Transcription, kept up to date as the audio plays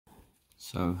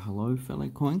So hello fellow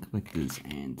coin collectors,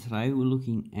 and today we're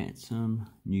looking at some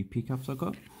new pickups I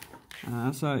got.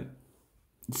 So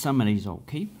some of these I'll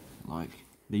keep, like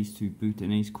these two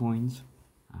Bhutanese coins.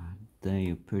 They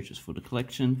are purchased for the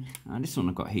collection. This one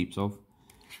I got heaps of.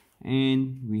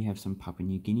 And we have some Papua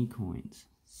New Guinea coins.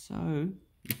 So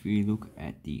if we look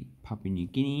at the Papua New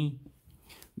Guinea,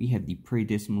 we have the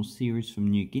pre-decimal series from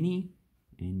New Guinea,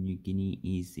 and New Guinea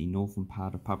is the northern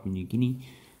part of Papua New Guinea,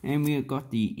 and we have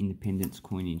got the independence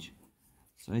coinage.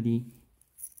 So the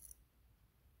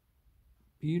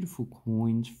beautiful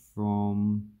coins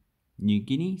from New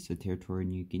Guinea, so Territory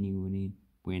New Guinea,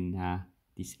 when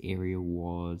this area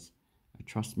was a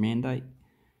trust mandate.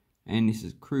 And this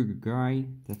is Kruger Grey,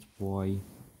 that's why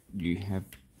you have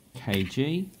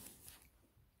KG.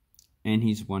 And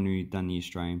he's one who done the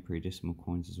Australian pre-decimal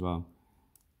coins as well.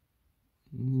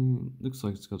 Looks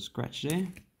like it's got a scratch there.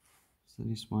 So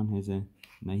this one has a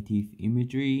native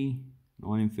imagery,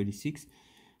 1936.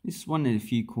 This is one of the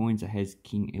few coins that has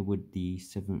King Edward VII.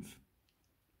 So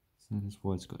that's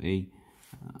why it's got E.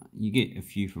 You get a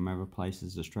few from other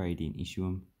places. Australia didn't issue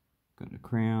them. Got a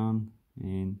crown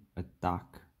and a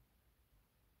duck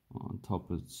on top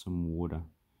of some water.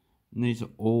 And these are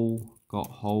all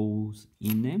got holes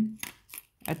in them.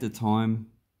 At the time,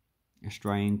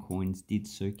 Australian coins did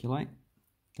circulate.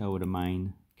 They were the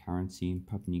main currency in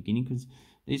Papua New Guinea because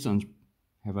these ones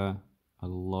have a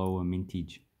lower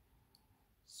mintage.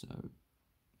 So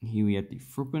here we have the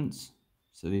footprints.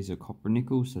 So these are copper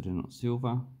nickel, so they're not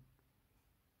silver.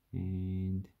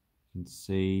 And you can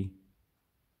see,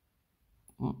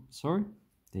 oh sorry,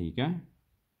 there you go.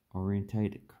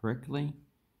 Orientate it correctly.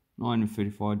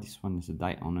 1935, this one has a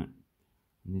date on it.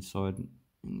 On this side,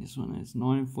 and this one is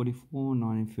 1944,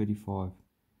 1935.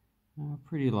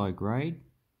 Pretty low grade,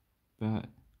 but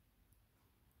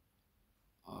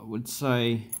I would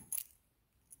say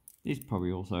this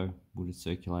probably also would have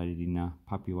circulated in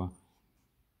Papua.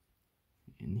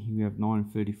 And here we have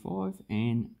 1935,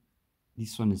 and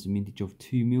this one is a mintage of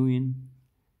 2 million.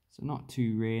 So not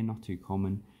too rare, not too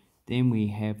common. Then we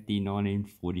have the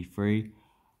 1943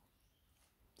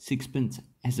 sixpence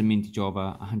has a mintage of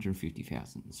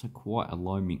 150,000. So quite a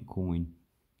low mint coin.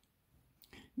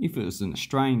 If it was an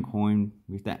Australian coin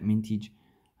with that mintage,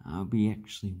 it would be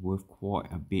actually worth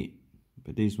quite a bit.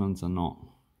 But these ones are not.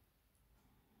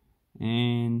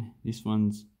 And this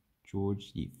one's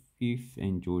George V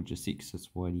and George VI. That's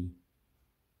why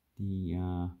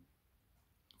the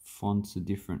fonts are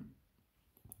different,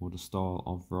 or the style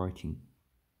of writing.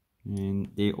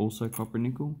 And they're also copper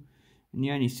nickel. And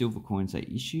the only silver coins they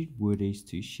issued were these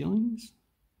 2 shillings.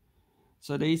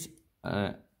 So these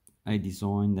are a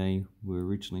design they were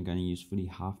originally going to use for the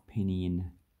halfpenny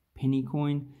and penny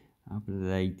coin, but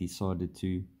they decided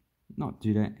to not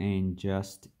do that and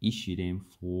just issue them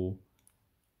for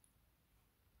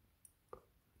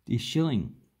the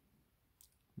shilling.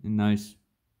 And those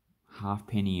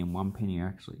halfpenny and 1 penny are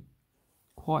actually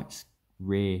quite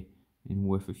rare and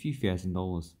worth a few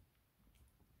 $1,000s.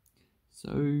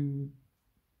 So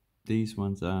these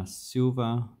ones are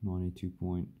silver,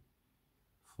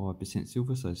 92.5%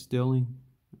 silver, so sterling,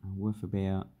 worth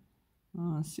about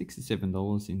 $6 to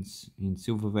 $7 in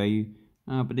silver value,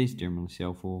 but these generally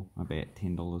sell for about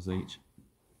 $10 each,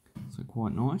 so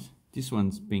quite nice. This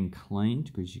one's been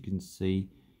cleaned because you can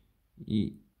see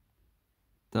it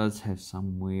does have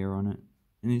some wear on it,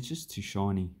 and it's just too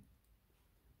shiny.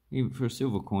 Even for a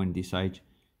silver coin this age,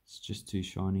 it's just too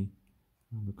shiny.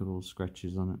 Look at all the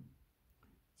scratches on it.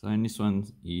 So and this one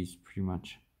is pretty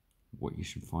much what you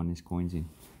should find these coins in.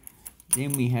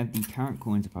 Then we have the current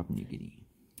coins of Papua New Guinea.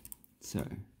 So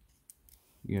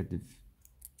we have the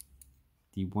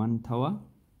 1 toa.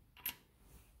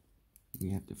 We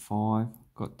have the 5.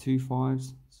 Got 2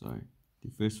 5s. So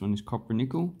the first one is copper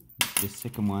nickel. The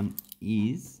second one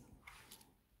is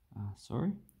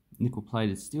nickel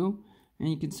plated steel. And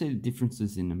you can see the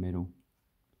differences in the metal.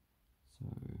 So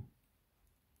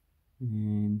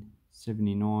and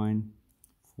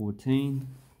 79.14.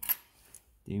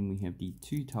 Then we have the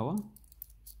 2 toa,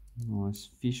 nice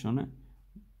fish on it.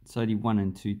 So the 1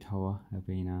 and 2 toa have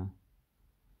been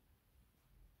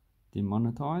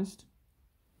demonetized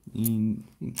in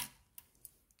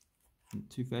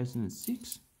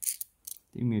 2006.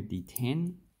 Then we have the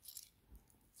 10.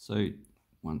 So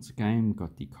once again we've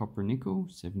got the copper nickel,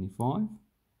 75.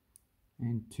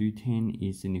 And 210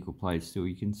 is the nickel plate steel.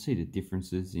 You can see the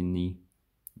differences in the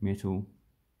metal,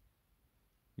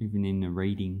 even in the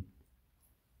reading.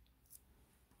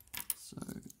 So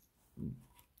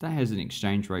that has an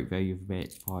exchange rate value of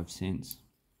about 5 cents.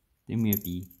 Then we have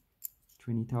the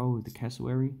 20 toa with the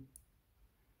cassowary.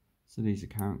 So these are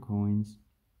current coins.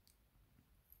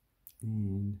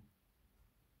 And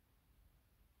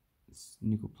it's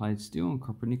nickel plated steel and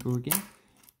copper nickel again.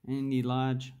 And the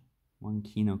large 1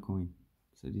 kina coin.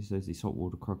 So this has this hot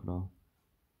water crocodile.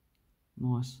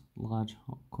 Nice large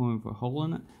coin with a hole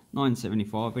in it.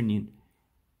 9.75. And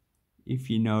if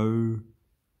you know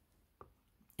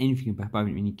anything about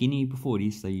Papua New Guinea, before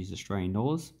this they used Australian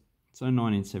dollars. So in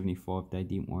 1975 they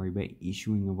didn't worry about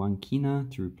issuing a 1 kina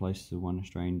to replace the 1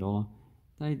 Australian dollar.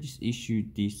 They just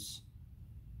issued this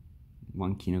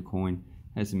 1 kina coin.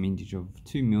 Has a mintage of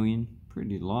 2 million,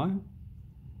 pretty low.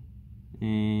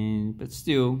 But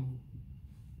still,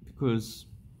 because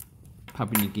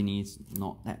Papua New Guinea is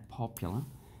not that popular,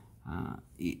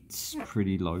 it's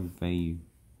pretty low value.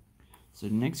 So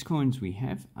the next coins we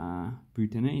have are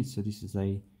Bhutanese. So this is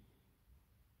a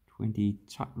 20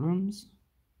 chatrams.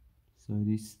 So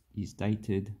this is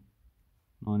dated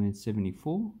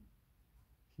 1974.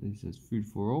 So this is food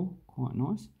for all, quite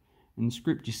nice. And the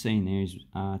script you're seeing there is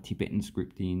Tibetan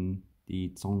script in the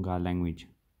Dzongkha language,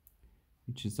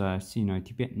 which is a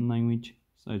Sino-Tibetan language.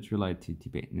 So it's related to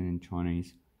Tibetan and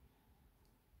Chinese.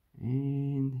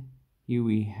 And here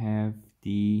we have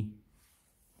the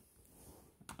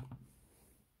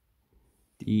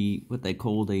what they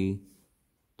call the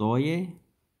doye.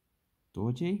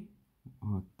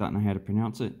 I don't know how to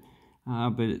pronounce it,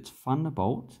 but it's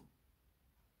thunderbolt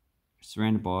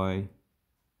surrounded by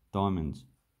diamonds,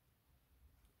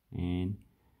 and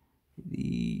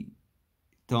the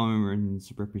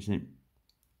diamonds represent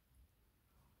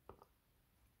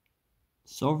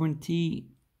sovereignty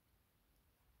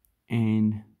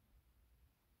and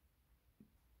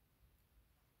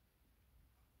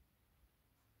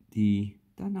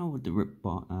don't know what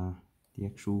the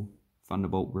actual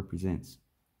thunderbolt represents.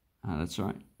 That's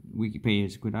right, Wikipedia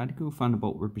is a good article.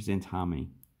 Thunderbolt represents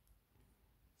harmony,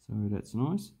 so that's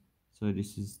nice. So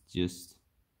this is just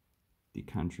the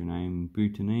country name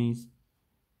Bhutanese,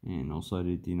 and also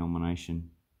the denomination,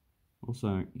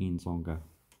 also in Dzongkha.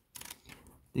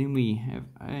 Then we have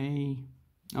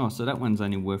so that one's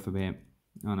only worth about, I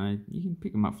don't know, you can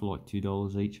pick them up for like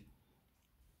 $2 each,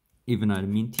 even though the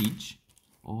mintage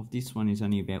of this one is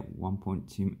only about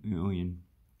 1.2 million.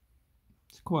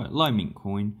 It's quite a low mint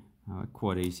coin,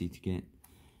 quite easy to get.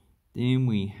 Then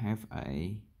we have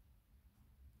a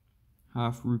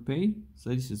half rupee. So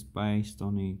this is based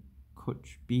on a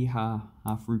Koch Bihar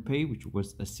half rupee, which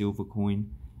was a silver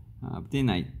coin. But then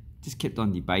they just kept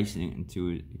on debasing it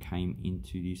until it came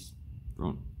into this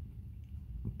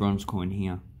bronze coin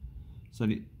here. So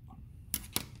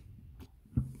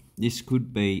this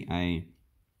could be a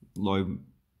low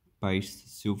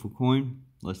based silver coin,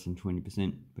 less than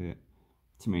 20%, but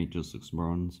to me it just looks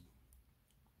bronze.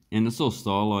 And it's all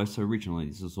stylized, so originally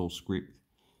this is all script.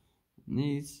 And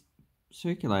these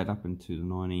circulate up into the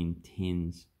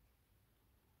 1910s.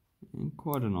 And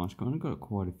quite a nice coin. I've got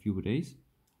quite a few of these.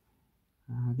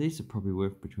 These are probably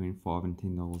worth between $5 and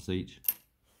 $10 each.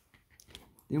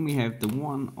 Then we have the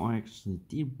one I actually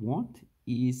did want,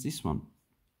 is this one.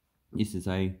 This is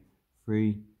a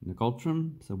 3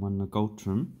 Ngultram. So 1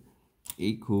 Ngultram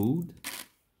equaled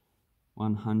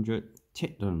 100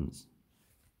 chetrams.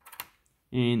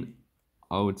 And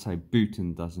I would say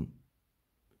Bhutan doesn't.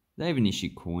 They haven't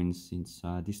issued coins since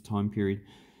this time period.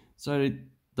 So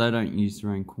they don't use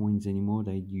their own coins anymore.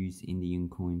 They use Indian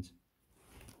coins.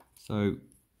 So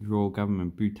Royal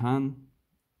Government Bhutan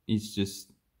is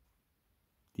just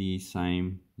the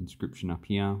same inscription up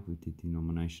here with the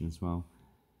denomination as well.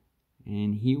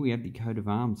 And here we have the coat of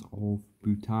arms of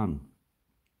Bhutan.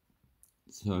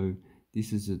 So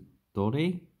this is a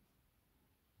dore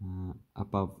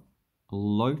above a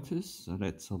lotus, so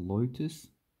that's a lotus,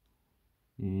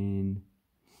 and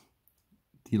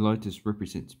the lotus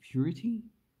represents purity.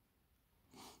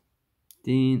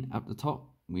 Then up the top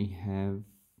we have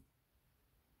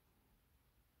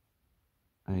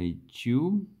a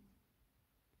jewel.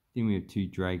 Then we have 2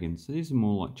 dragons. So these are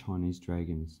more like Chinese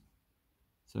dragons.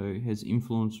 So it has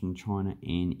influence from China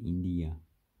and India.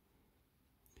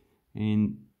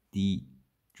 And the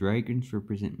dragons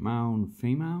represent male and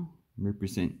female,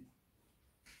 represent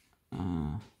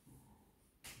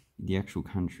the actual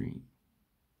country.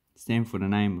 Stand for the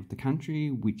name of the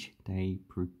country which they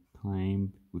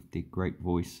proclaim with their great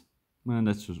voice. Well,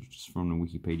 that's just from the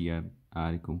Wikipedia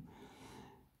article.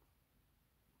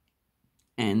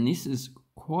 And this is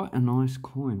quite a nice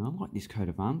coin. I like this coat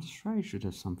of arms. Australia should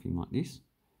have something like this.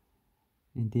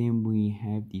 And then we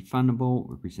have the thunderbolt,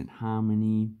 represent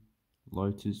harmony,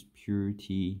 lotus,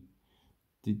 purity,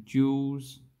 the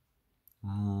jewels,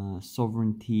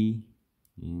 sovereignty,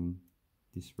 and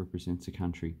this represents a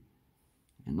country.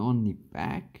 And on the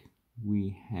back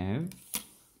we have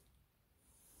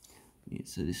Yeah,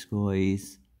 so this guy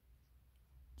is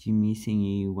Jimmy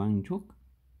Singi Wangchuk,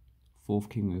 4th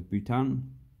King of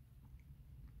Bhutan.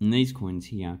 And these coins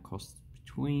here cost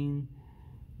between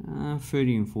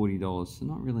 $30 and $40, so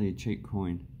not really a cheap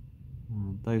coin.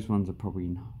 Those ones are probably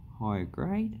in higher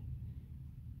grade.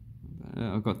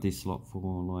 I got this lot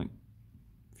for like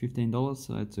 $15,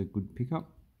 so that's a good pickup.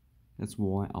 That's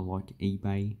why I like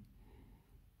eBay.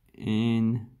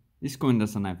 And this coin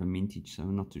doesn't have a mintage, so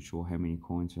I'm not too sure how many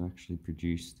coins are actually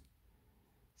produced.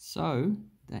 So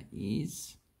that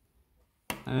is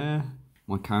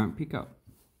my current pickup.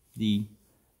 The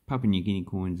Papua New Guinea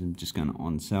coins I'm just going to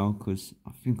on sell because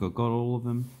I think I got all of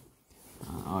them.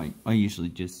 I usually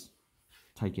just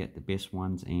take out the best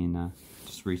ones and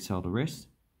just resell the rest.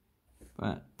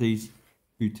 But these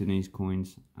Bhutanese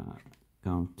coins are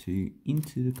going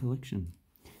into the collection.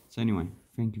 So anyway,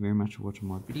 thank you very much for watching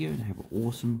my video and have an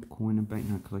awesome coin and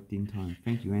banknote collecting time.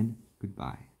 Thank you and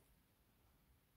goodbye.